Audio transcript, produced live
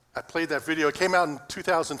I played that video. It came out in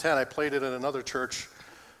 2010. I played it in another church.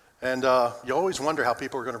 And you always wonder how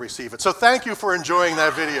people are going to receive it. So thank you for enjoying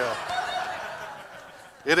that video.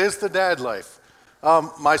 It is the dad life.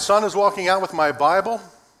 My son is walking out with my Bible.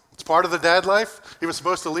 It's part of the dad life. He was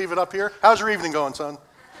supposed to leave it up here. How's your evening going, son?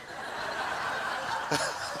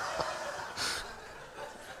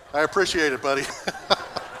 I appreciate it, buddy.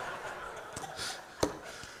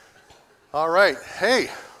 All right. Hey,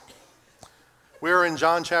 we're in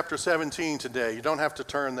John chapter 17 today. You don't have to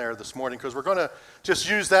turn there this morning because we're going to just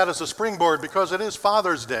use that as a springboard because it is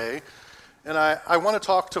Father's Day. And I want to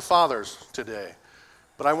talk to fathers today.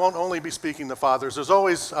 But I won't only be speaking to fathers. There's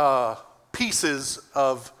always pieces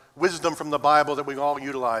of wisdom from the Bible that we all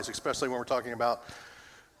utilize, especially when we're talking about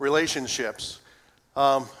relationships.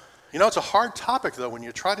 It's a hard topic, though, when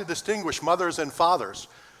you try to distinguish mothers and fathers.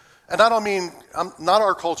 And I don't mean, not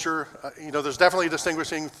our culture. There's definitely a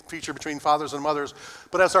distinguishing feature between fathers and mothers.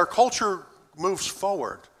 But as our culture moves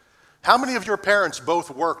forward, how many of your parents both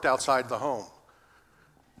worked outside the home?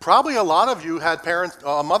 Probably a lot of you had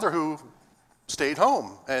a mother who stayed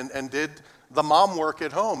home and did the mom work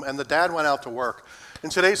at home, and the dad went out to work. In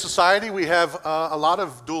today's society, we have a lot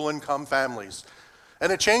of dual-income families.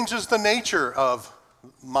 And it changes the nature of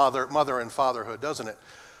mother and fatherhood, doesn't it?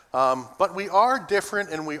 But we are different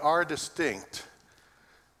and we are distinct.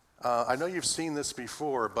 I know you've seen this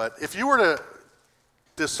before, but if you were to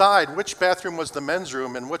decide which bathroom was the men's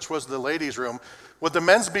room and which was the ladies' room, would the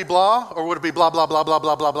men's be blah or would it be blah, blah, blah, blah,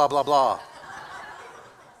 blah, blah, blah, blah, blah?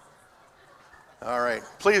 All right.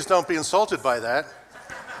 Please don't be insulted by that.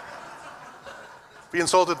 Be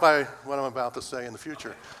insulted by what I'm about to say in the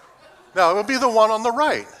future. No, it would be the one on the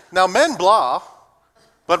right. Now, men blah,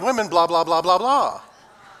 but women blah, blah, blah, blah, blah.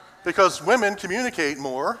 Because women communicate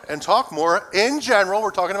more and talk more in general.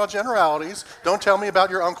 We're talking about generalities. Don't tell me about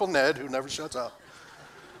your Uncle Ned, who never shuts up.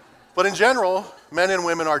 But in general, men and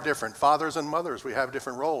women are different. Fathers and mothers, we have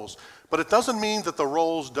different roles. But it doesn't mean that the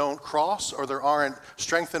roles don't cross or there aren't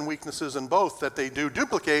strengths and weaknesses in both, that they do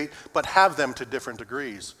duplicate, but have them to different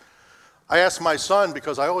degrees. I asked my son,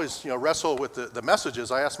 because I always wrestle with the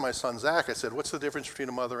messages, I asked my son, Zach, I said, what's the difference between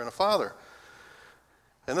a mother and a father?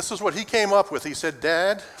 And this is what he came up with. He said,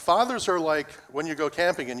 Dad, fathers are like when you go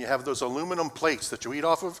camping and you have those aluminum plates that you eat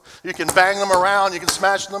off of. You can bang them around, you can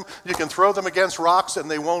smash them, you can throw them against rocks and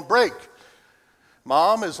they won't break.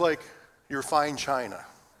 Mom is like your fine china,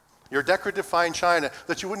 your decorative fine china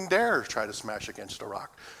that you wouldn't dare try to smash against a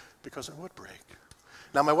rock because it would break.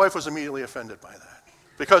 Now, my wife was immediately offended by that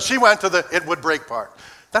because she went to the it would break part.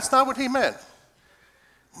 That's not what he meant.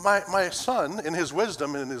 My son, in his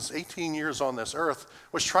wisdom, in his 18 years on this earth,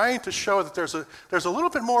 was trying to show that there's a little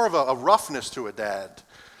bit more of a roughness to a dad,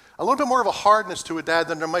 a little bit more of a hardness to a dad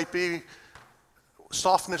than there might be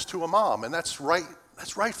softness to a mom, and that's right,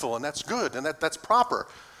 that's rightful, and that's good, and that's proper.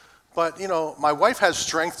 But my wife has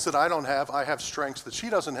strengths that I don't have. I have strengths that she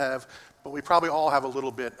doesn't have, but we probably all have a little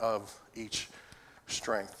bit of each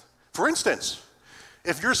strength. For instance,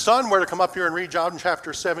 if your son were to come up here and read John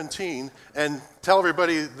chapter 17 and tell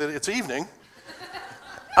everybody that it's evening,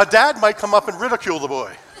 a dad might come up and ridicule the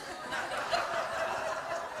boy.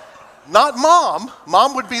 Not mom.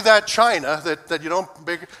 Mom would be that china that you don't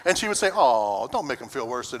make, and she would say, oh, don't make him feel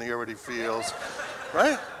worse than he already feels,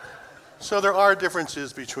 right? So there are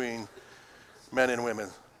differences between men and women.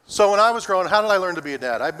 So when I was growing, how did I learn to be a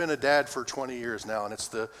dad? I've been a dad for 20 years now, and it's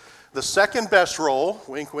the second best role,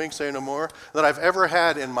 wink, wink, say no more, that I've ever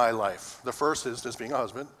had in my life. The first is just being a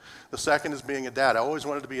husband. The second is being a dad. I always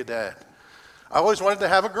wanted to be a dad. I always wanted to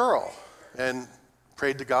have a girl and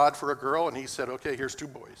prayed to God for a girl, and he said, okay, here's 2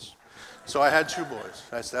 boys. So I had 2 boys.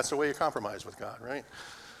 That's the way you compromise with God, right?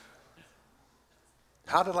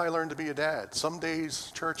 How did I learn to be a dad? Some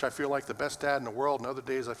days, church, I feel like the best dad in the world, and other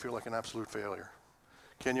days I feel like an absolute failure.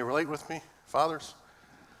 Can you relate with me, fathers?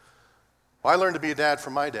 Well, I learned to be a dad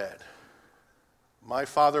from my dad. My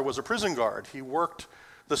father was a prison guard. He worked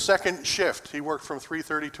the second shift. He worked from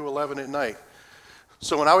 3:30 to 11 at night.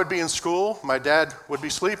 So when I would be in school, my dad would be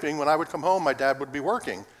sleeping. When I would come home, my dad would be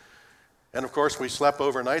working. And of course, we slept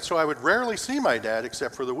overnight, so I would rarely see my dad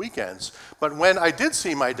except for the weekends. But when I did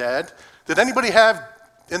see my dad, did anybody have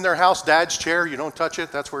in their house dad's chair? You don't touch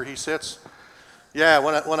it, that's where he sits. Yeah,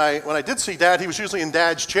 when I did see Dad, he was usually in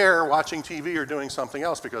Dad's chair watching TV or doing something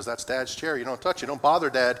else because that's Dad's chair. You don't touch, you don't bother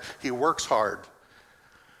Dad. He works hard.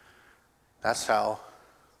 That's how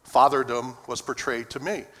fatherdom was portrayed to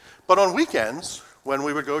me. But on weekends, when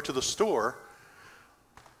we would go to the store,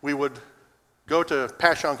 we would go to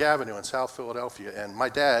Passyunk Avenue in South Philadelphia, and my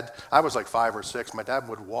dad, I was like 5 or 6, my dad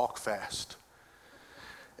would walk fast.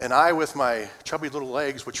 And I, with my chubby little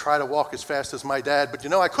legs, would try to walk as fast as my dad, but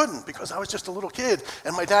I couldn't because I was just a little kid.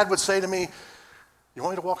 And my dad would say to me, "You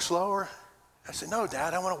want me to walk slower?" I said, "No,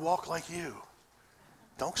 Dad, I want to walk like you.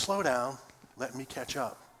 Don't slow down. Let me catch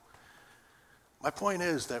up." My point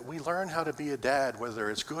is that we learn how to be a dad, whether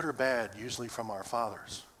it's good or bad, usually from our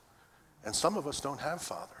fathers. And some of us don't have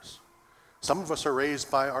fathers. Some of us are raised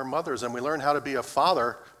by our mothers, and we learn how to be a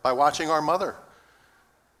father by watching our mother.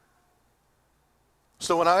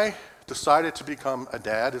 So when I decided to become a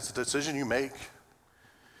dad, it's a decision you make.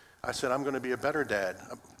 I said, I'm going to be a better dad.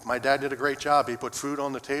 My dad did a great job. He put food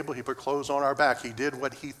on the table. He put clothes on our back. He did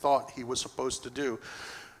what he thought he was supposed to do.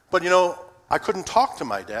 But I couldn't talk to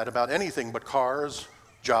my dad about anything but cars,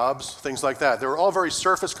 jobs, things like that. They were all very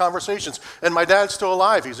surface conversations. And my dad's still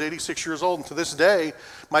alive. He's 86 years old. And to this day,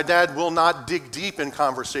 my dad will not dig deep in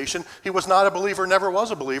conversation. He was not a believer, never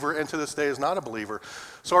was a believer, and to this day is not a believer.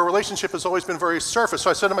 So our relationship has always been very surface.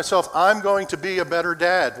 So I said to myself, I'm going to be a better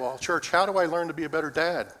dad. Well, church, how do I learn to be a better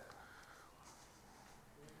dad?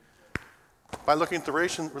 By looking at the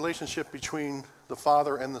relationship between the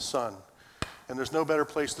Father and the Son. And there's no better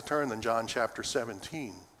place to turn than John chapter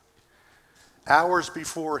 17. Hours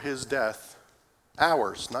before his death,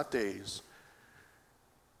 hours, not days,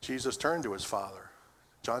 Jesus turned to his Father.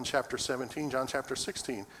 John chapter 17, John chapter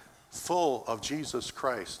 16, full of Jesus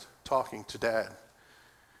Christ talking to Dad.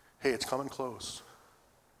 Hey, it's coming close.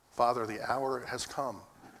 Father, the hour has come,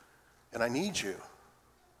 and I need you.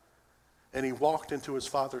 And he walked into his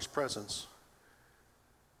Father's presence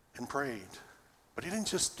and prayed. But he didn't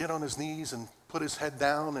just get on his knees and put his head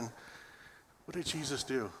down. And what did Jesus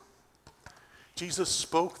do? Jesus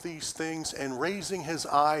spoke these things, and raising his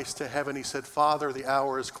eyes to heaven, he said, Father, the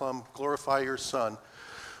hour has come. Glorify your Son,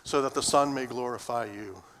 so that the Son may glorify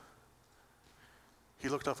you. He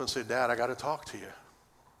looked up and said, Dad, I got to talk to you.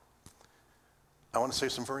 I want to say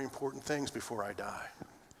some very important things before I die.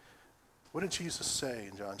 What did Jesus say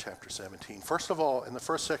in John chapter 17? First of all, in the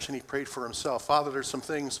first section, he prayed for himself. Father, there's some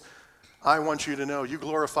things I want you to know. You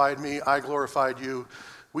glorified me. I glorified you.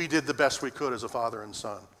 We did the best we could as a father and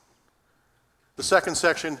son. The second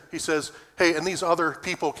section, he says, hey, and these other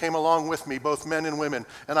people came along with me, both men and women,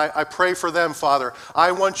 and I pray for them, Father.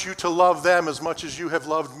 I want you to love them as much as you have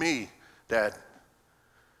loved me, Dad.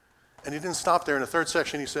 And he didn't stop there. In the third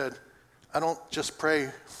section, he said, I don't just pray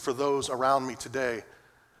for those around me today.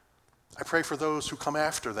 I pray for those who come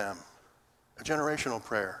after them, a generational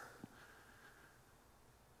prayer.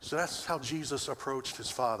 So that's how Jesus approached his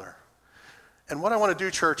Father. And what I want to do,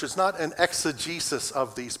 church, is not an exegesis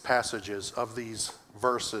of these passages, of these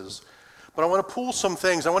verses, but I want to pull some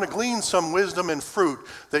things. I want to glean some wisdom and fruit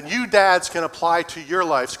that you dads can apply to your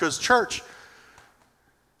lives. Because, church,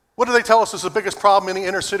 what do they tell us is the biggest problem in the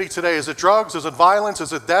inner city today? Is it drugs? Is it violence?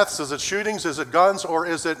 Is it deaths? Is it shootings? Is it guns? Or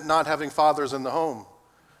is it not having fathers in the home?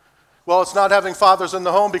 Well, it's not having fathers in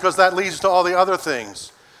the home because that leads to all the other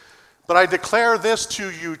things. But I declare this to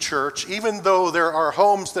you, church, even though there are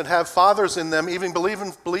homes that have fathers in them, even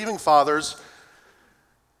believing fathers,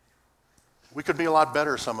 we could be a lot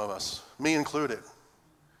better, some of us, me included.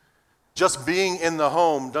 Just being in the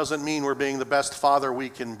home doesn't mean we're being the best father we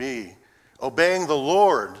can be. Obeying the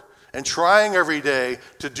Lord and trying every day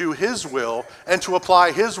to do his will and to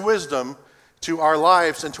apply his wisdom to our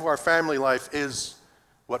lives and to our family life is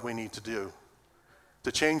what we need to do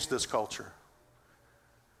to change this culture.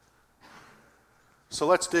 So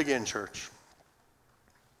let's dig in, church.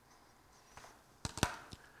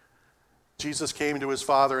 Jesus came to his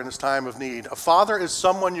Father in his time of need. A father is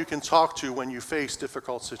someone you can talk to when you face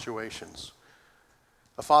difficult situations.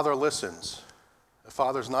 A father listens. A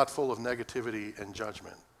father's not full of negativity and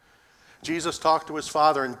judgment. Jesus talked to his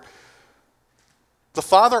Father, and the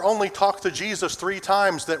Father only talked to Jesus 3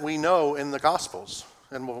 times that we know in the Gospels.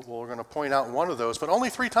 And we're going to point out one of those, but only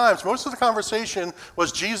 3 times. Most of the conversation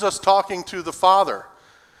was Jesus talking to the Father.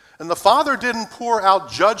 And the Father didn't pour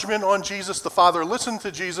out judgment on Jesus. The Father listened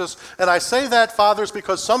to Jesus. And I say that, fathers,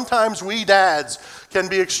 because sometimes we dads can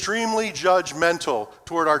be extremely judgmental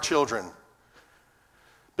toward our children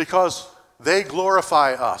because they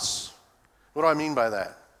glorify us. What do I mean by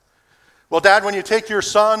that? Well, Dad, when you take your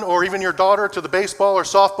son or even your daughter to the baseball or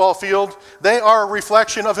softball field, they are a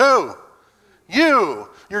reflection of who? You.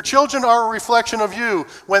 Your children are a reflection of you.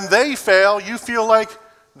 When they fail, you feel like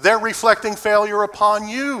they're reflecting failure upon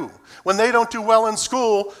you. When they don't do well in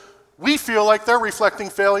school, we feel like they're reflecting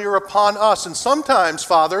failure upon us. And sometimes,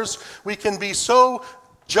 fathers, we can be so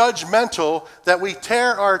judgmental that we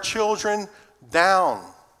tear our children down.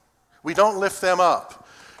 We don't lift them up.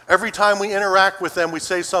 Every time we interact with them, we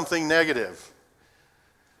say something negative.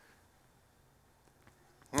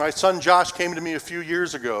 My son Josh came to me a few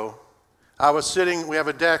years ago. We have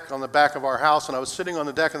a deck on the back of our house, and I was sitting on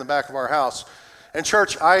the deck in the back of our house. And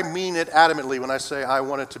church, I mean it adamantly when I say I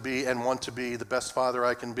want to be the best father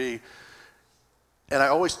I can be. And I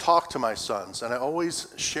always talk to my sons, and I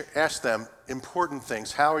always ask them important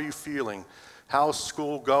things. How are you feeling? How's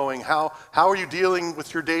school going? How are you dealing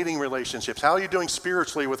with your dating relationships? How are you doing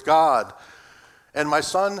spiritually with God? And my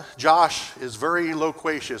son, Josh, is very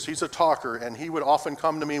loquacious. He's a talker, and he would often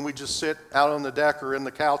come to me, and we'd just sit out on the deck or in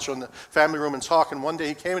the couch on the family room and talk. And one day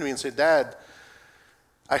he came to me and said, "Dad,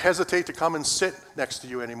 I hesitate to come and sit next to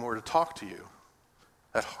you anymore to talk to you."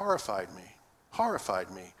 That horrified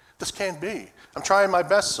me. This can't be. I'm trying my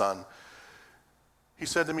best, son. He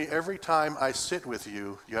said to me, "Every time I sit with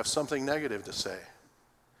you, you have something negative to say.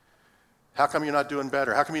 How come you're not doing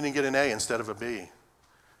better? How come you didn't get an A instead of a B?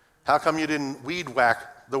 How come you didn't weed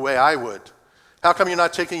whack the way I would? How come you're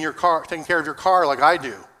not taking care of your car like I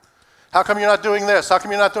do? How come you're not doing this? How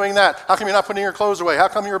come you're not doing that? How come you're not putting your clothes away? How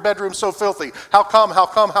come your bedroom's so filthy? How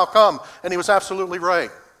come? And he was absolutely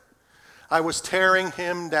right. I was tearing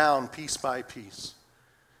him down piece by piece.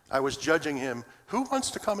 I was judging him. Who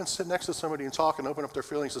wants to come and sit next to somebody and talk and open up their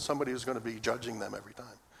feelings to somebody who's going to be judging them every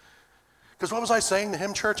time? Because what was I saying to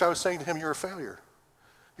him, church? I was saying to him, you're a failure.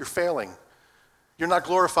 You're failing. You're not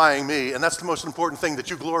glorifying me, and that's the most important thing,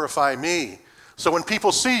 that you glorify me. So when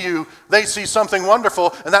people see you, they see something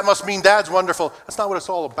wonderful, and that must mean Dad's wonderful. That's not what it's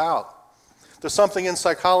all about. There's something in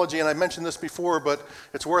psychology, and I mentioned this before, but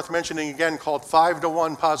it's worth mentioning again, called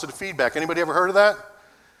 5-to-1 positive feedback. Anybody ever heard of that?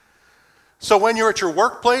 So when you're at your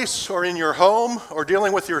workplace or in your home or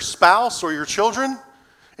dealing with your spouse or your children,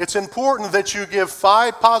 it's important that you give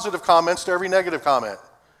 5 positive comments to every negative comment.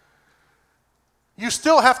 You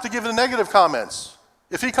still have to give the negative comments.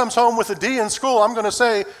 If he comes home with a D in school, I'm going to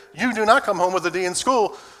say, you do not come home with a D in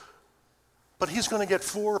school. But he's going to get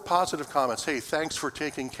 4 positive comments. Hey, thanks for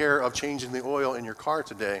taking care of changing the oil in your car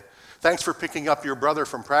today. Thanks for picking up your brother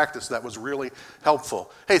from practice. That was really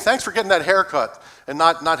helpful. Hey, thanks for getting that haircut and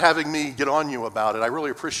not having me get on you about it. I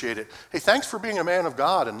really appreciate it. Hey, thanks for being a man of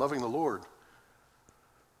God and loving the Lord.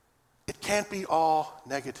 It can't be all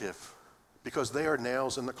negative, because they are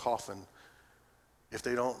nails in the coffin if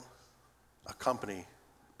they don't accompany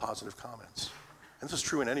positive comments. And this is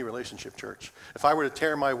true in any relationship, church. If I were to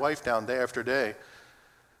tear my wife down day after day,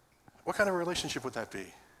 what kind of relationship would that be?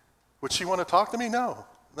 Would she want to talk to me? No.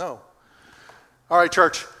 All right,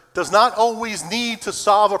 church, does not always need to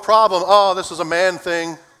solve a problem. Oh, this is a man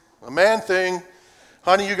thing.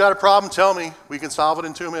 Honey, you got a problem? Tell me. We can solve it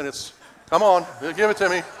in 2 minutes. Come on, give it to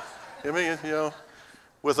me. Give me,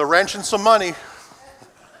 with a wrench and some money,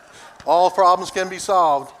 all problems can be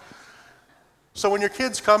solved. So when your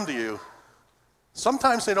kids come to you,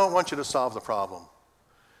 sometimes they don't want you to solve the problem.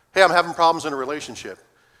 Hey, I'm having problems in a relationship.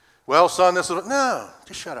 Well, son, no,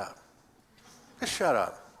 just shut up. Just shut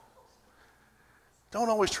up. Don't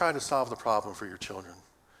always try to solve the problem for your children.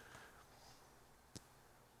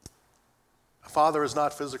 A father is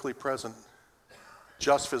not physically present,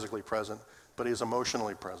 just physically present, but he is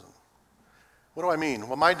emotionally present. What do I mean?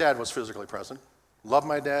 Well, my dad was physically present. Loved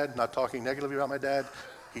my dad, not talking negatively about my dad.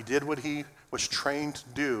 He did what he was trained to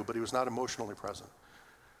do, but he was not emotionally present.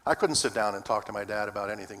 I couldn't sit down and talk to my dad about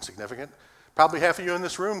anything significant. Probably half of you in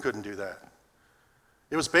this room couldn't do that.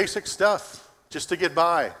 It was basic stuff, just to get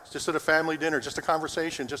by, just at a family dinner, just a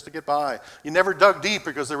conversation, just to get by. You never dug deep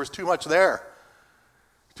because there was too much there,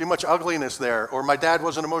 too much ugliness there. Or my dad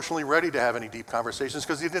wasn't emotionally ready to have any deep conversations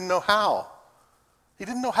because he didn't know how. He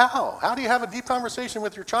didn't know how. How do you have a deep conversation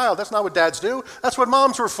with your child? That's not what dads do. That's what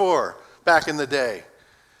moms were for back in the day.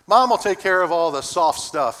 Mom will take care of all the soft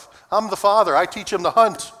stuff. I'm the father. I teach him to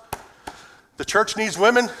hunt. The church needs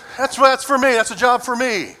women. That's for me. That's a job for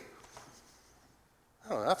me.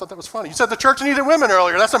 Oh, I thought that was funny. You said the church needed women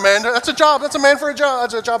earlier. That's a man. That's a job. That's a man for a job.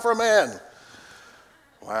 That's a job for a man.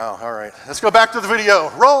 Wow. All right. Let's go back to the video.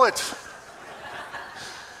 Roll it.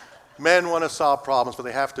 Men want to solve problems, but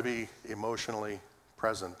they have to be emotionally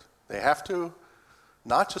present. They have to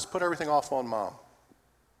not just put everything off on mom.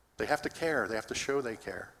 They have to care. They have to show they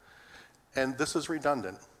care. And this is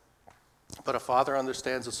redundant, but a father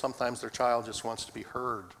understands that sometimes their child just wants to be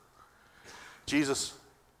heard. Jesus,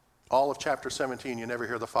 all of chapter 17, you never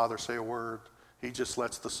hear the father say a word. He just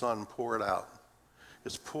lets the son pour it out.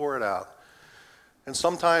 Just pour it out. And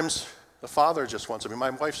sometimes the father just wants to.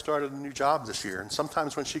 My wife started a new job this year, and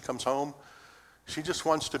sometimes when she comes home, she just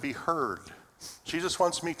wants to be heard. She just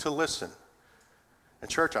wants me to listen. In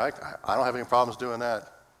church, I don't have any problems doing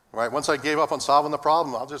that. Right? Once I gave up on solving the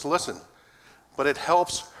problem, I'll just listen. But it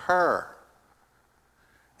helps her.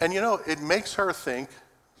 And it makes her think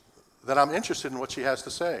that I'm interested in what she has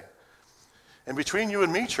to say. And between you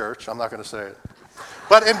and me, church, I'm not going to say it,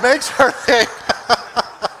 but it makes her think,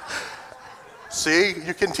 see,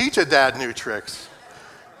 you can teach a dad new tricks.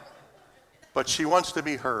 But she wants to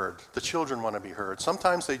be heard. The children want to be heard.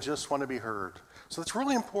 Sometimes they just want to be heard. So it's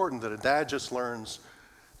really important that a dad just learns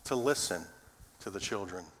to listen to the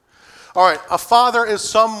children. All right, a father is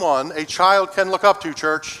someone a child can look up to,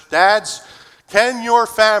 church. Dads, can your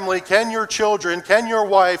family, can your children, can your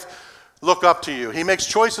wife look up to you? He makes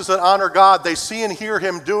choices that honor God. They see and hear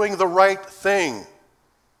him doing the right thing.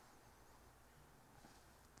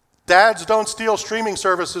 Dads don't steal streaming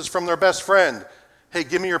services from their best friend. Hey,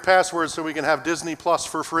 give me your password so we can have Disney Plus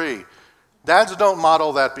for free. Dads don't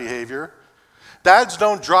model that behavior. Dads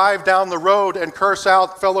don't drive down the road and curse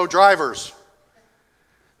out fellow drivers.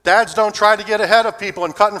 Dads don't try to get ahead of people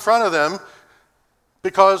and cut in front of them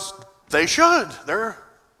because they should. They're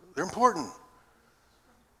important.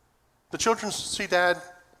 The children see dad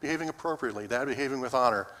behaving appropriately, dad behaving with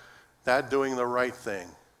honor, dad doing the right thing.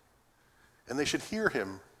 And they should hear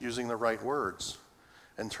him using the right words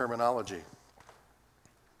and terminology.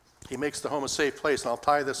 He makes the home a safe place, and I'll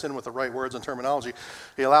tie this in with the right words and terminology.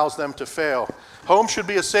 He allows them to fail. Home should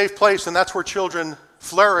be a safe place, and that's where children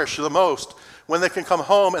flourish the most, when they can come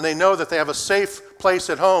home and they know that they have a safe place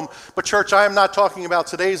at home. But church, I am not talking about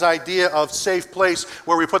today's idea of safe place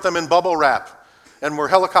where we put them in bubble wrap, and we're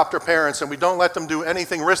helicopter parents, and we don't let them do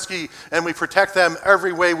anything risky, and we protect them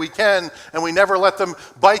every way we can, and we never let them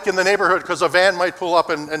bike in the neighborhood because a van might pull up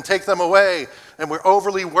and take them away, and we're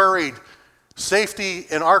overly worried. Safety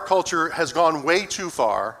in our culture has gone way too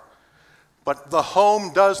far, but the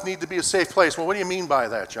home does need to be a safe place. Well, what do you mean by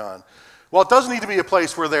that, John? Well, it does need to be a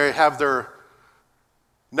place where they have their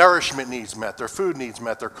nourishment needs met, their food needs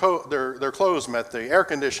met, their clothes met, the air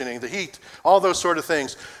conditioning, the heat, all those sort of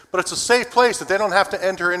things. But it's a safe place that they don't have to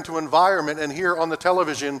enter into an environment and hear on the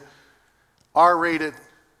television R-rated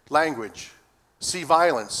language, see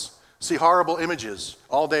violence, see horrible images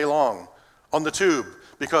all day long on the tube,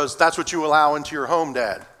 because that's what you allow into your home,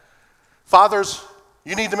 Dad. Fathers,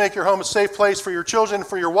 you need to make your home a safe place for your children,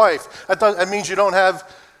 for your wife. That means you don't have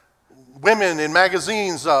women in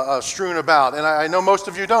magazines strewn about, and I know most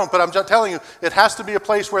of you don't, but I'm just telling you, it has to be a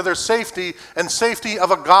place where there's safety, and safety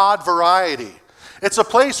of a God variety. It's a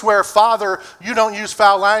place where, Father, you don't use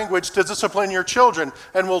foul language to discipline your children,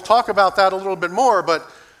 and we'll talk about that a little bit more, but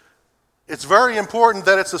it's very important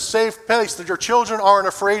that it's a safe place, that your children aren't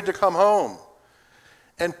afraid to come home.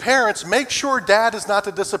 And parents, make sure dad is not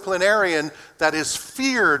the disciplinarian that is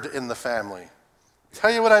feared in the family.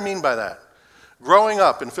 Tell you what I mean by that. Growing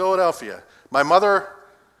up in Philadelphia, my mother,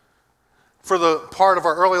 for the part of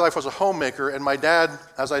our early life, was a homemaker, and my dad,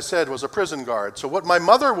 as I said, was a prison guard. So what my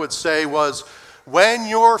mother would say was, when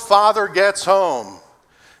your father gets home,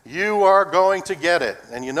 you are going to get it.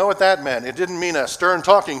 And you know what that meant? It didn't mean a stern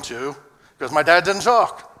talking to, because my dad didn't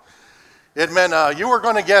talk. It meant you were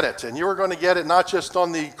going to get it, and you were going to get it not just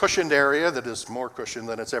on the cushioned area that is more cushioned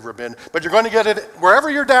than it's ever been, but you're going to get it wherever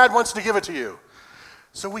your dad wants to give it to you.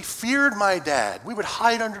 So we feared my dad. We would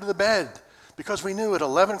hide under the bed because we knew at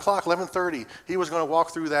 11 o'clock, 11:30, he was going to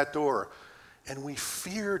walk through that door, and we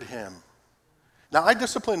feared him. Now, I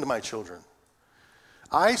disciplined my children.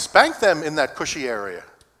 I spanked them in that cushy area,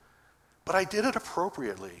 but I did it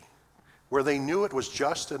appropriately, where they knew it was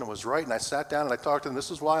just and it was right, and I sat down and I talked to them.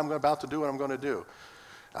 This is why I'm about to do what I'm going to do.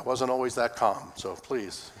 I wasn't always that calm, so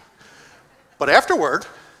please. But afterward,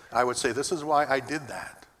 I would say, this is why I did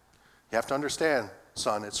that. You have to understand,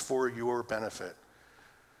 son, it's for your benefit.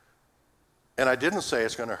 And I didn't say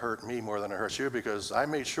it's going to hurt me more than it hurts you, because I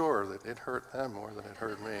made sure that it hurt them more than it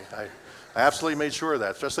hurt me. I absolutely made sure of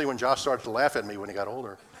that, especially when Josh started to laugh at me when he got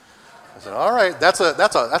older. I said, all right, that's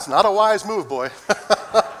not a wise move, boy.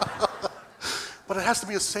 But it has to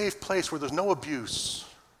be a safe place where there's no abuse.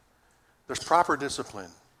 There's proper discipline.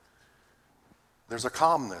 There's a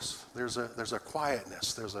calmness. There's a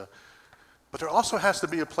quietness. But there also has to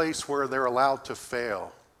be a place where they're allowed to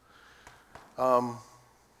fail.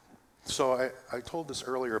 So I told this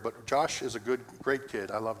earlier, but Josh is a great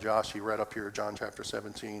kid. I love Josh. He read up here John chapter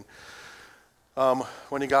 17.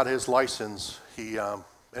 When he got his license,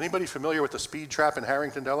 anybody familiar with the speed trap in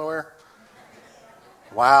Harrington, Delaware?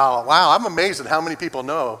 Wow, I'm amazed at how many people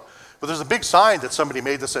know. But there's a big sign that somebody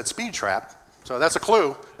made that said speed trap. So that's a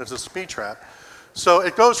clue. It's a speed trap. So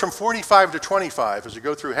it goes from 45 to 25 as you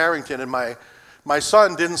go through Harrington, and my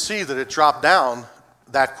son didn't see that it dropped down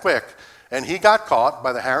that quick. And he got caught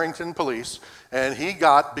by the Harrington police, and he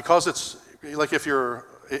got, because it's like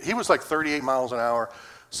he was like 38 miles an hour.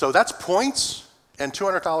 So that's points and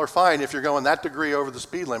 $200 fine if you're going that degree over the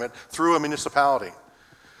speed limit through a municipality.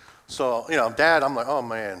 So, Dad, I'm like, oh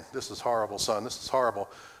man, this is horrible, son. This is horrible.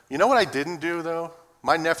 You know what I didn't do, though?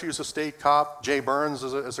 My nephew's a state cop. Jay Burns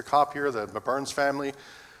is a cop here, the Burns family.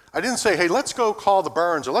 I didn't say, hey, let's go call the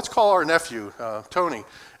Burns, or let's call our nephew, Tony,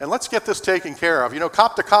 and let's get this taken care of.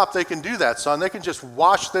 Cop to cop, they can do that, son. They can just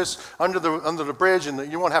wash this under the bridge, and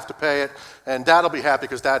you won't have to pay it, and Dad will be happy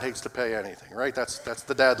because Dad hates to pay anything, right? That's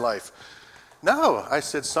the dad life. No, I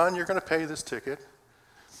said, son, you're going to pay this ticket.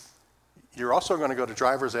 You're also going to go to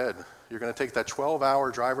driver's ed. You're going to take that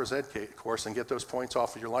 12-hour driver's ed course and get those points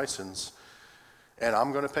off of your license, and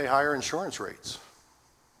I'm going to pay higher insurance rates.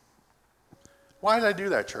 Why did I do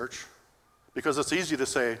that, church? Because it's easy to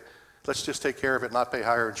say, let's just take care of it, not pay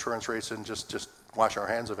higher insurance rates, and just wash our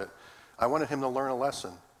hands of it. I wanted him to learn a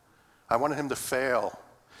lesson. I wanted him to fail.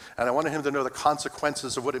 And I wanted him to know the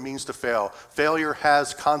consequences of what it means to fail. Failure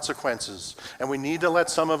has consequences. And we need to let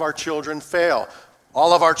some of our children fail.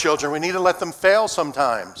 All of our children, we need to let them fail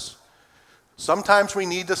sometimes. Sometimes we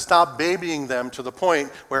need to stop babying them to the point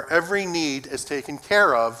where every need is taken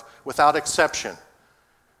care of without exception.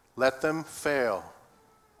 Let them fail.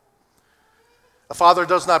 A father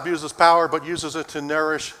does not abuse his power, but uses it to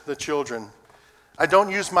nourish the children. I don't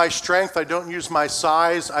use my strength. I don't use my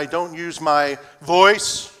size. I don't use my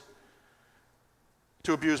voice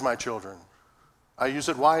to abuse my children. I use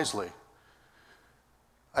it wisely.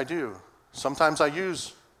 I do. Sometimes I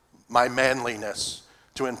use my manliness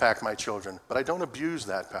to impact my children, but I don't abuse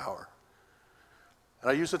that power. And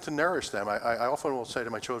I use it to nourish them. I often will say to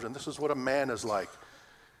my children, this is what a man is like.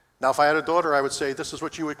 Now, if I had a daughter, I would say, this is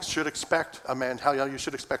what you should expect a man, how you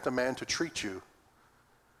should expect a man to treat you.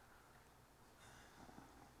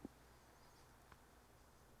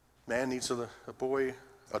 Man needs a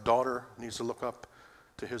daughter needs to look up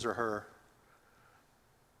to his or her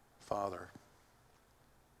father.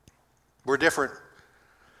 We're different.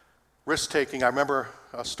 Risk-taking. I remember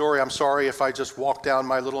a story. I'm sorry if I just walk down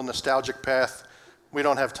my little nostalgic path. We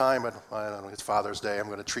don't have time, but I don't know, it's Father's Day. I'm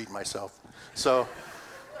going to treat myself. So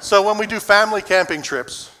when we do family camping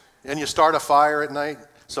trips and you start a fire at night,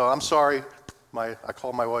 so I'm sorry, I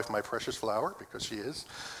call my wife my precious flower because she is.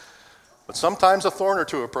 But sometimes a thorn or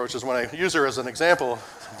two approaches when I use her as an example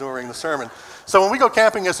during the sermon. So when we go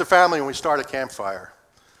camping as a family and we start a campfire,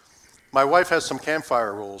 my wife has some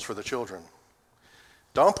campfire rules for the children.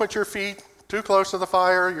 Don't put your feet too close to the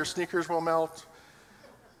fire, your sneakers will melt.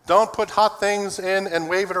 Don't put hot things in and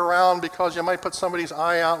wave it around because you might put somebody's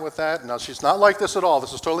eye out with that. Now, she's not like this at all.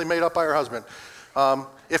 This is totally made up by her husband.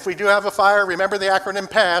 If we do have a fire, remember the acronym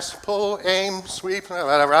PASS, pull, aim, sweep,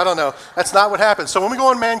 whatever, I don't know. That's not what happens. So when we go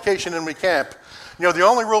on mancation and we camp, the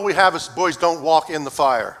only rule we have is boys don't walk in the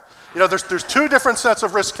fire. There's two different sets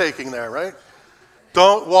of risk-taking there, right?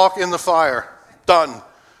 Don't walk in the fire. Done.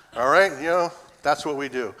 All right? That's what we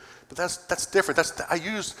do. But that's different. I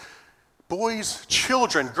use boys,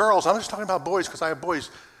 children, girls. I'm just talking about boys because I have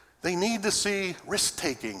boys. They need to see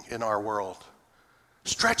risk-taking in our world.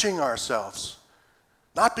 Stretching ourselves.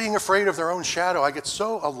 Not being afraid of their own shadow. I get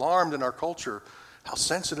so alarmed in our culture how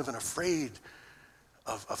sensitive and afraid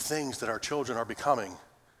of things that our children are becoming.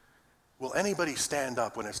 Will anybody stand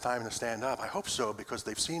up when it's time to stand up? I hope so, because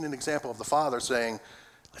they've seen an example of the father saying,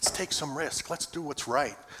 let's take some risk. Let's do what's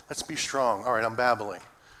right. Let's be strong. All right, I'm babbling.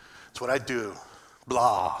 It's what I do.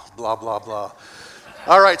 Blah, blah, blah, blah.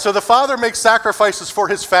 All right, so the father makes sacrifices for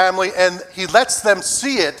his family, and he lets them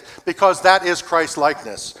see it because that is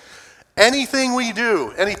Christ-likeness. Anything we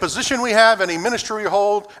do, any position we have, any ministry we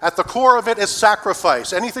hold, at the core of it is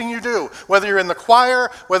sacrifice. Anything you do, whether you're in the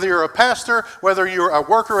choir, whether you're a pastor, whether you're a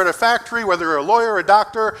worker at a factory, whether you're a lawyer, a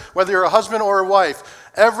doctor, whether you're a husband or a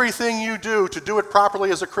wife, everything you do to do it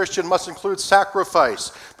properly as a Christian must include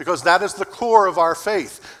sacrifice, because that is the core of our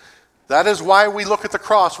faith. That is why we look at the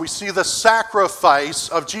cross. We see the sacrifice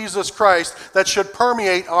of Jesus Christ that should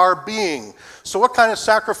permeate our being. So what kind of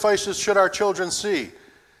sacrifices should our children see?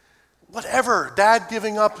 Whatever, dad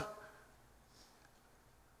giving up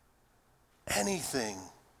anything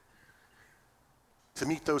to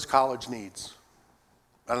meet those college needs.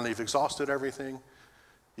 I don't know, you've exhausted everything.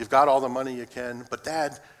 You've got all the money you can. But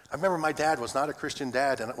dad, I remember my dad was not a Christian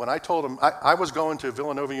dad. And when I told him, I was going to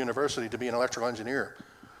Villanova University to be an electrical engineer.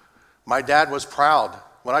 My dad was proud.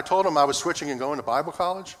 When I told him I was switching and going to Bible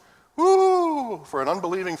college, woo, for an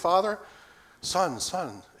unbelieving father, son,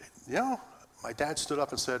 my dad stood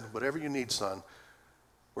up and said, whatever you need, son,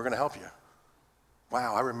 we're going to help you.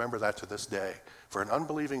 Wow, I remember that to this day. For an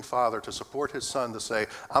unbelieving father to support his son to say,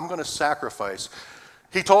 I'm going to sacrifice.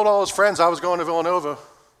 He told all his friends I was going to Villanova.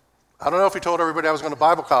 I don't know if he told everybody I was going to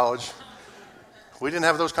Bible college. We didn't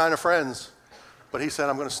have those kind of friends. But he said,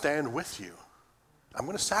 I'm going to stand with you. I'm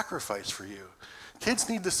going to sacrifice for you. Kids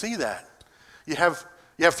need to see that. You have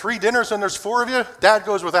 3 dinners and there's 4 of you, dad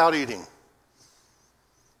goes without eating.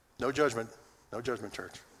 No judgment. No judgment,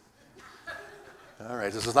 church. All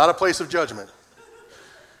right, this is not a place of judgment.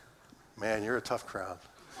 Man, you're a tough crowd.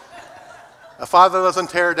 A father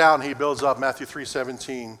doesn't tear down, he builds up. Matthew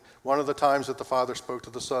 3:17. One of the times that the Father spoke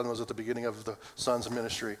to the Son was at the beginning of the Son's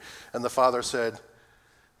ministry. And the Father said,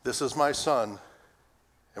 "This is my Son."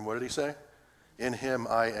 And what did he say? "In him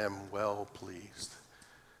I am well pleased."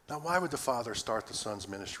 Now, why would the Father start the Son's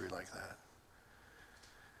ministry like that?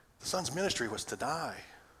 The Son's ministry was to die.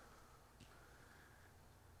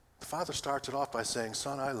 The Father starts it off by saying,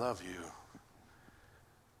 "Son, I love you.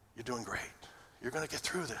 You're doing great. You're going to get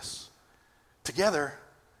through this. Together,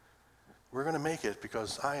 we're going to make it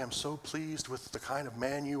because I am so pleased with the kind of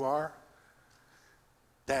man you are."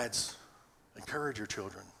 Dads, encourage your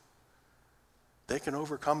children. They can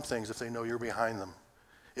overcome things if they know you're behind them.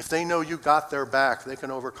 If they know you got their back, they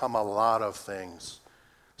can overcome a lot of things.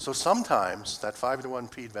 So sometimes, that 5-to-1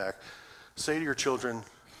 feedback, say to your children,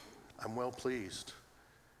 "I'm well pleased."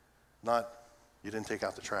 Not, "You didn't take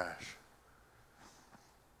out the trash."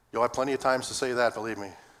 You'll have plenty of times to say that, believe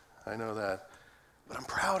me. I know that. But I'm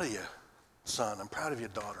proud of you, son. I'm proud of you,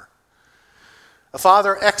 daughter. A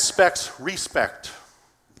father expects respect.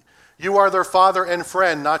 You are their father and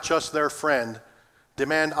friend, not just their friend.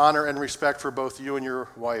 Demand honor and respect for both you and your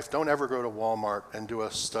wife. Don't ever go to Walmart and do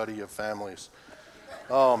a study of families.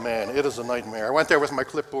 Oh man, it is a nightmare. I went there with my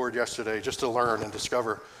clipboard yesterday just to learn and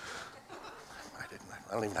discover.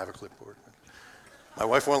 I don't even have a clipboard. My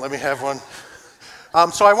wife won't let me have one.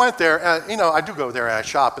 So I went there, I do go there and I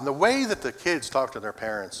shop, and the way that the kids talk to their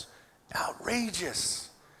parents, outrageous.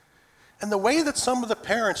 And the way that some of the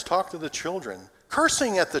parents talk to the children,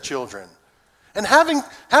 cursing at the children, and having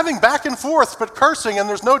back and forth, but cursing, and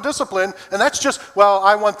there's no discipline, and that's just, well,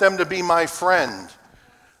 I want them to be my friend.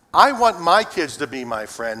 I want my kids to be my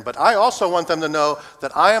friend, but I also want them to know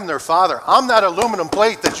that I am their father. I'm that aluminum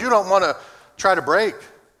plate that you don't want to try to break.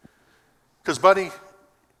 Because, buddy,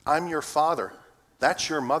 I'm your father. That's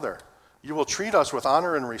your mother. You will treat us with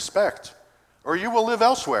honor and respect, or you will live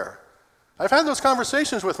elsewhere. I've had those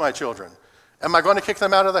conversations with my children. Am I going to kick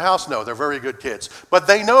them out of the house? No, they're very good kids. But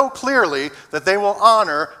they know clearly that they will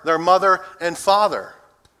honor their mother and father.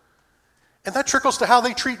 And that trickles to how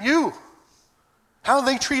they treat you. How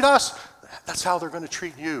they treat us, that's how they're going to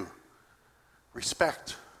treat you.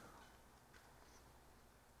 Respect.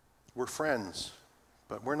 We're friends,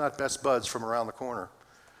 but we're not best buds from around the corner.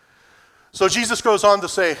 So Jesus goes on to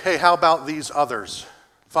say, hey, how about these others?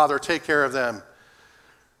 Father, take care of them.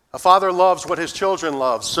 A father loves what his children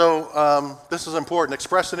love. So this is important.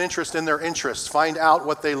 Express an interest in their interests. Find out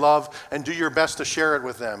what they love and do your best to share it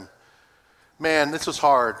with them. Man, this is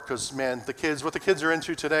hard because, man, what the kids are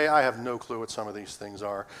into today, I have no clue what some of these things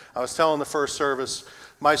are. I was telling the first service,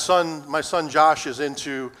 my son Josh is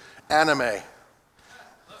into anime.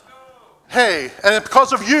 Hey, and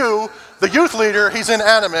because of you, the youth leader, he's in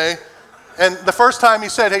anime. And the first time he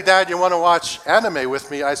said, hey, Dad, you want to watch anime with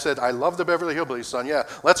me? I said, I love the Beverly Hillbillies, son. Yeah,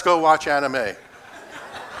 let's go watch anime.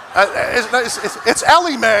 It's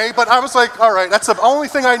Ellie Mae, but I was like, all right, that's the only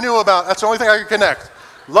thing I knew about. That's the only thing I could connect.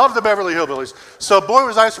 Love the Beverly Hillbillies. So boy,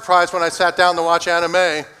 was I surprised when I sat down to watch anime.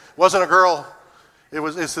 It wasn't a girl.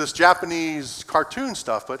 It's this Japanese cartoon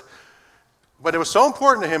stuff. But it was so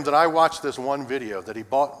important to him that I watched this one video that he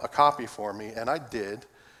bought a copy for me, and I did.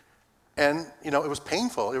 And, it was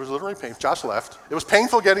painful. It was literally painful. Josh left. It was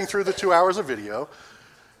painful getting through the 2 hours of video.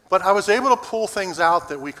 But I was able to pull things out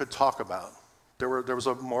that we could talk about. There was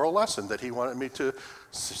a moral lesson that he wanted me to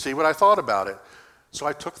see what I thought about it. So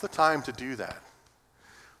I took the time to do that.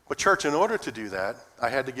 But church, in order to do that, I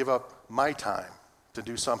had to give up my time to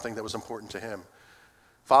do something that was important to him.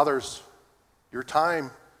 Fathers, your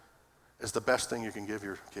time is the best thing you can give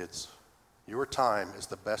your kids. Your time is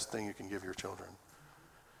the best thing you can give your children.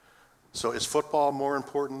 So is football more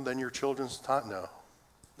important than your children's time? No.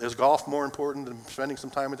 Is golf more important than spending some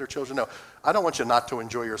time with your children? No. I don't want you not to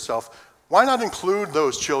enjoy yourself. Why not include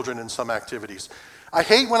those children in some activities? I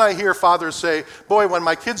hate when I hear fathers say, boy, when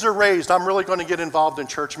my kids are raised, I'm really going to get involved in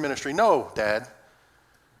church ministry. No, Dad.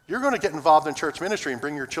 You're going to get involved in church ministry and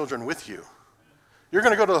bring your children with you. You're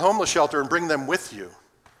going to go to the homeless shelter and bring them with you.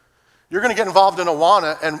 You're going to get involved in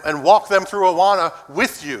Awana and walk them through Awana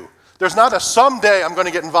with you. There's not a someday I'm going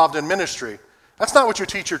to get involved in ministry. That's not what you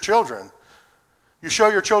teach your children. You show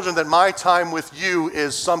your children that my time with you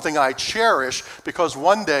is something I cherish because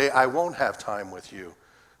one day I won't have time with you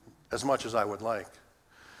as much as I would like.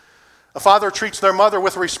 A father treats their mother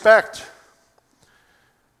with respect.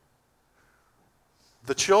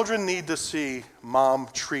 The children need to see mom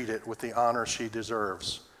treat it with the honor she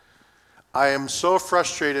deserves. I am so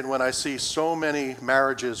frustrated when I see so many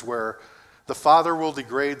marriages where the father will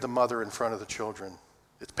degrade the mother in front of the children.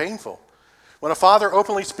 It's painful. When a father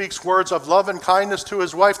openly speaks words of love and kindness to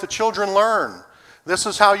his wife, the children learn. This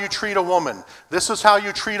is how you treat a woman. This is how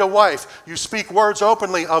you treat a wife. You speak words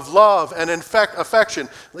openly of love and affection.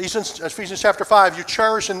 Ephesians chapter 5, you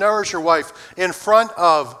cherish and nourish your wife in front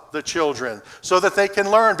of the children so that they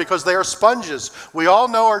can learn, because they are sponges. We all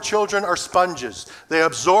know our children are sponges. They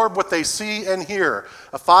absorb what they see and hear.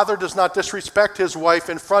 A father does not disrespect his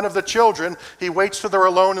wife in front of the children. He waits till they're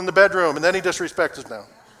alone in the bedroom, and then he disrespects them.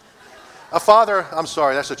 A father, I'm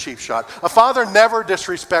sorry, that's a cheap shot. A father never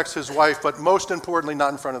disrespects his wife, but most importantly,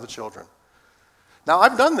 not in front of the children. Now,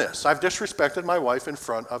 I've done this. I've disrespected my wife in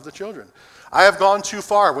front of the children. I have gone too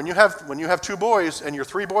far. When you have two boys and you're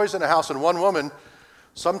three boys in a house and one woman,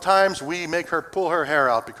 sometimes we make her pull her hair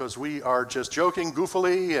out because we are just joking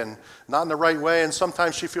goofily and not in the right way, and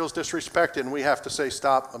sometimes she feels disrespected and we have to say,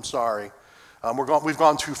 stop, I'm sorry. We've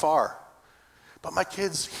gone too far. But my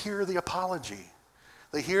kids hear the apology.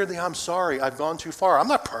 They hear the I'm sorry, I've gone too far. I'm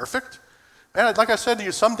not perfect. And like I said to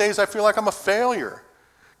you, some days I feel like I'm a failure.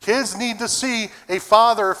 Kids need to see a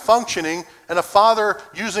father functioning and a father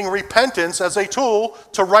using repentance as a tool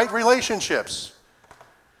to right relationships.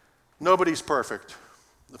 Nobody's perfect.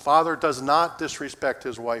 The father does not disrespect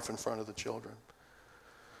his wife in front of the children.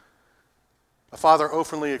 A father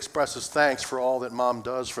openly expresses thanks for all that mom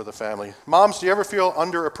does for the family. Moms, do you ever feel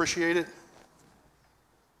underappreciated?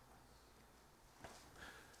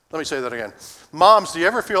 Let me say that again. Moms, do you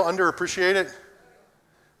ever feel underappreciated?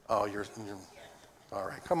 Oh, you're all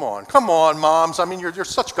right. Come on, moms. I mean, you're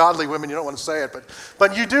such godly women. You don't want to say it,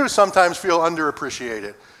 but you do sometimes feel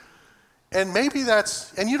underappreciated, and maybe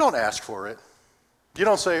and you don't ask for it. You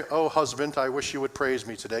don't say, "Oh, husband, I wish you would praise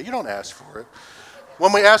me today." You don't ask for it.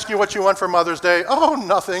 When we ask you what you want for Mother's Day, oh,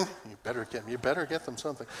 nothing. You better get them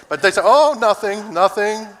something. But they say, oh,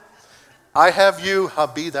 nothing. I have you,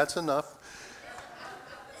 hubby. That's enough.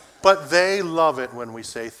 But they love it when we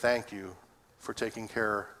say thank you for taking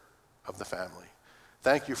care of the family.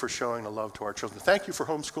 Thank you for showing the love to our children. Thank you for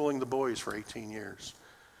homeschooling the boys for 18 years.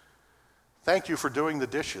 Thank you for doing the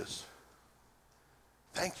dishes.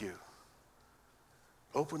 Thank you.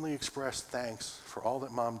 Openly express thanks for all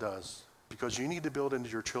that mom does, because you need to build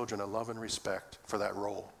into your children a love and respect for that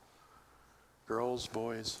role. Girls,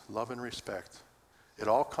 boys, love and respect. It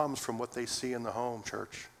all comes from what they see in the home,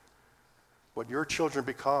 church. What your children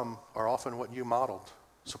become are often what you modeled.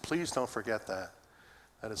 So please don't forget that.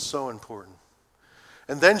 That is so important.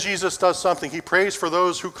 And then Jesus does something. He prays for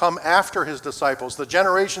those who come after his disciples, the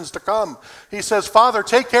generations to come. He says, Father,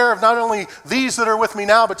 take care of not only these that are with me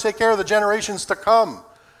now, but take care of the generations to come.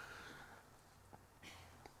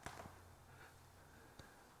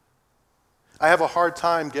 I have a hard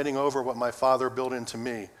time getting over what my father built into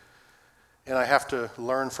me, and I have to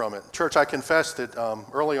learn from it. Church, I confess that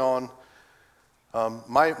early on,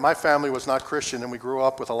 my family was not Christian, and we grew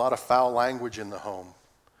up with a lot of foul language in the home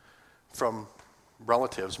from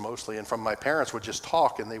relatives mostly, and from my parents would just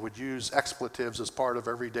talk, and they would use expletives as part of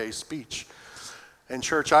everyday speech. And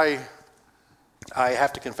church, I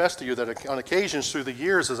have to confess to you that on occasions through the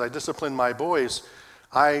years as I disciplined my boys,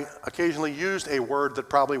 I occasionally used a word that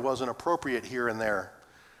probably wasn't appropriate here and there.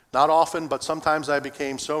 Not often, but sometimes I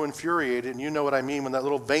became so infuriated, and you know what I mean when that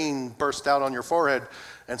little vein burst out on your forehead,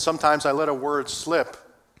 and sometimes I let a word slip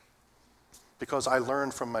because I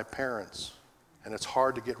learned from my parents, and it's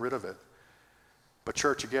hard to get rid of it. But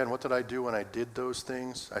church, again, what did I do when I did those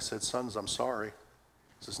things? I said, sons, I'm sorry.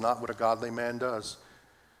 This is not what a godly man does.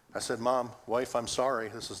 I said, Mom, wife, I'm sorry.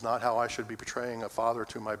 This is not how I should be portraying a father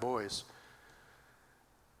to my boys.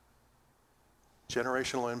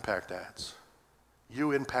 Generational impact, dads.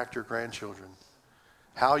 You impact your grandchildren.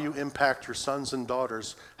 How you impact your sons and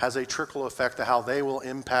daughters has a trickle effect to how they will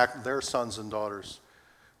impact their sons and daughters.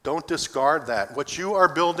 Don't discard that. What you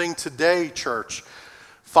are building today, church,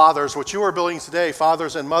 fathers, what you are building today,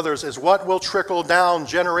 fathers and mothers, is what will trickle down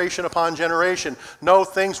generation upon generation. No,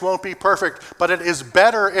 things won't be perfect, but it is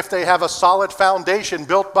better if they have a solid foundation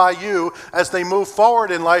built by you as they move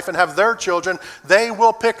forward in life and have their children. They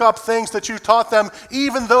will pick up things that you taught them,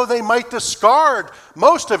 even though they might discard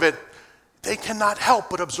most of it. They cannot help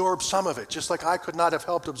but absorb some of it, just like I could not have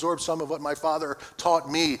helped absorb some of what my father taught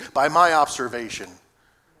me by my observation.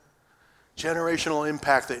 Generational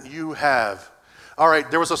impact that you have. All right,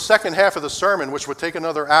 there was a second half of the sermon which would take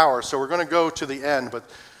another hour, so we're going to go to the end, but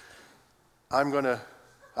I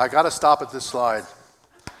got to stop at this slide.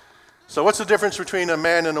 So what's the difference between a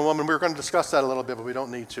man and a woman? We were going to discuss that a little bit, but we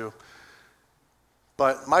don't need to.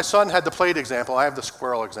 But my son had the plate example. I have the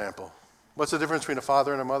squirrel example. What's the difference between a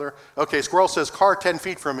father and a mother? Okay, squirrel says, car 10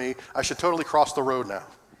 feet from me. I should totally cross the road now.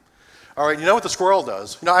 All right, you know what the squirrel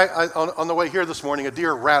does? You know, on the way here this morning, a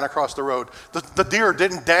deer ran across the road. The deer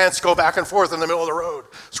didn't dance, go back and forth in the middle of the road.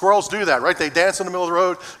 Squirrels do that, right? They dance in the middle of the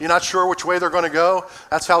road. You're not sure which way they're going to go.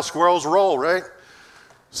 That's how squirrels roll, right?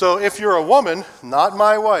 So if you're a woman, not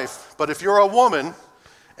my wife, but if you're a woman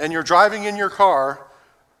and you're driving in your car,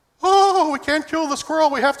 oh, we can't kill the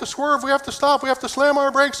squirrel. We have to swerve. We have to stop. We have to slam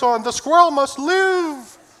our brakes on. The squirrel must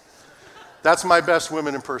live. That's my best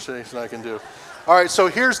women impersonation I can do. All right, so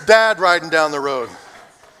here's Dad riding down the road.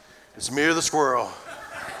 It's me or the squirrel.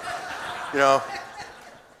 You know,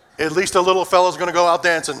 at least a little fella's going to go out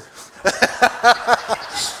dancing.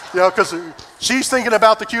 You know, because she's thinking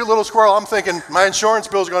about the cute little squirrel. I'm thinking my insurance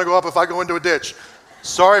bill's going to go up if I go into a ditch.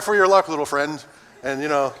 Sorry for your luck, little friend. And, you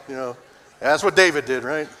know, that's what David did,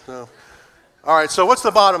 right? So, all right, so what's the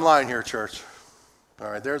bottom line here, church? All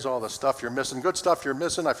right, there's all the stuff you're missing. Good stuff you're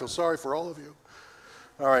missing. I feel sorry for all of you.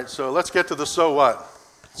 All right, so let's get to the so what.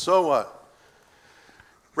 So what?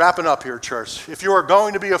 Wrapping up here, church. If you are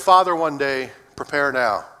going to be a father one day, prepare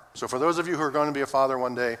now. So for those of you who are going to be a father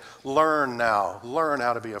one day, learn now. Learn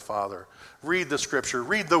how to be a father. Read the scripture.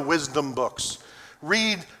 Read the wisdom books.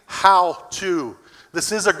 Read how to.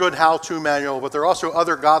 This is a good how-to manual, but there are also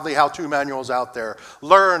other godly how-to manuals out there.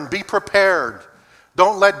 Learn. Be prepared.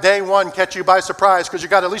 Don't let day one catch you by surprise because you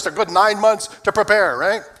got at least a good 9 months to prepare,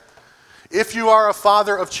 right? If you are a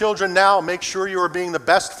father of children now, make sure you are being the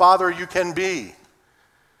best father you can be.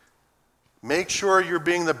 Make sure you're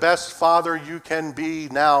being the best father you can be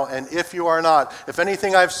now. And if you are not, if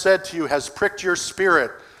anything I've said to you has pricked your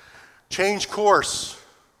spirit, change course.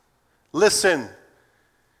 Listen.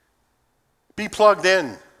 Be plugged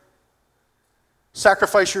in.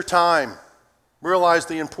 Sacrifice your time. Realize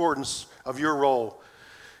the importance of your role.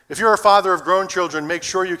 If you're a father of grown children, make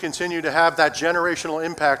sure you continue to have that generational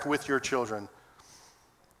impact with your children.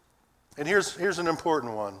 And here's an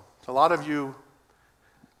important one. A lot of you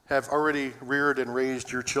have already reared and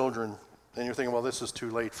raised your children, and you're thinking, well, this is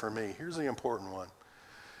too late for me. Here's the important one.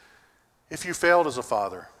 If you failed as a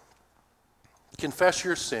father, confess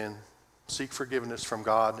your sin, seek forgiveness from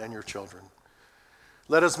God and your children.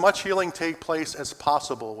 Let as much healing take place as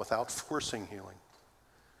possible without forcing healing.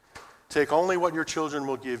 Take only what your children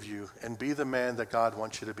will give you and be the man that God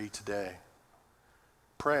wants you to be today.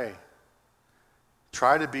 Pray.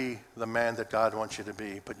 Try to be the man that God wants you to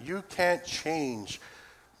be. But you can't change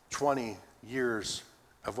 20 years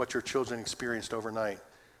of what your children experienced overnight.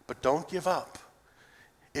 But don't give up.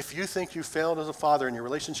 If you think you failed as a father and your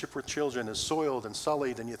relationship with children is soiled and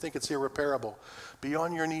sullied and you think it's irreparable, be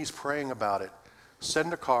on your knees praying about it.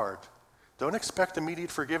 Send a card. Don't expect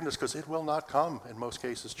immediate forgiveness because it will not come in most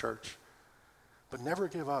cases, church. But never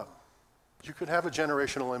give up. You could have a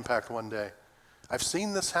generational impact one day. I've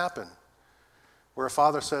seen this happen where a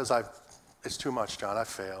father says, it's too much, John. I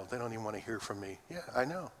failed. They don't even want to hear from me. Yeah, I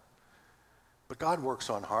know. But God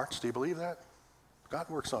works on hearts. Do you believe that? God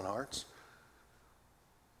works on hearts.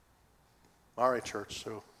 All right, church.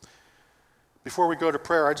 So before we go to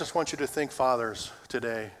prayer, I just want you to think, fathers,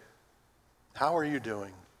 today. How are you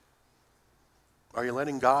doing? Are you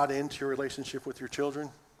letting God into your relationship with your children?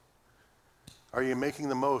 Are you making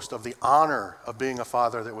the most of the honor of being a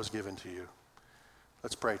father that was given to you?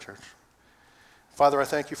 Let's pray, church. Father, I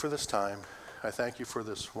thank you for this time. I thank you for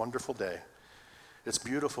this wonderful day. It's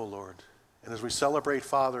beautiful, Lord. And as we celebrate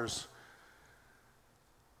fathers,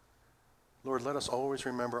 Lord, let us always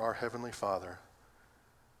remember our Heavenly Father.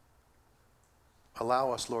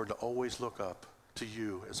 Allow us, Lord, to always look up to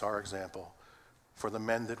you as our example for the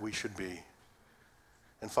men that we should be.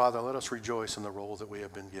 And Father, let us rejoice in the role that we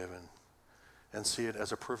have been given and see it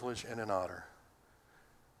as a privilege and an honor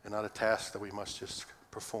and not a task that we must just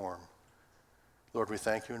perform. Lord, we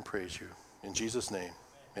thank you and praise you. In Jesus' name,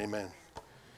 amen.